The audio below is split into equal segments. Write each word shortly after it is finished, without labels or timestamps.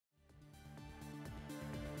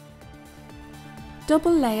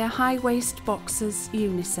Double layer high waist boxers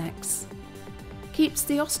unisex. Keeps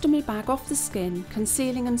the ostomy bag off the skin,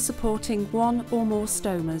 concealing and supporting one or more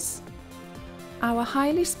stomas. Our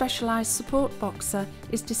highly specialised support boxer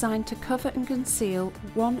is designed to cover and conceal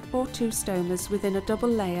one or two stomas within a double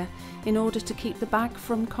layer in order to keep the bag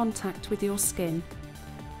from contact with your skin.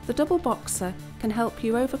 The double boxer can help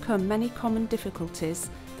you overcome many common difficulties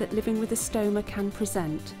that living with a stoma can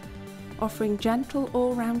present, offering gentle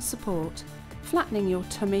all-round support, flattening your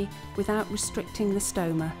tummy without restricting the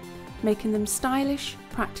stoma, making them stylish,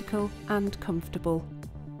 practical and comfortable.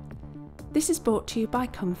 This is brought to you by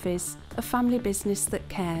Comfizz, a family business that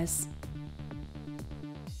cares.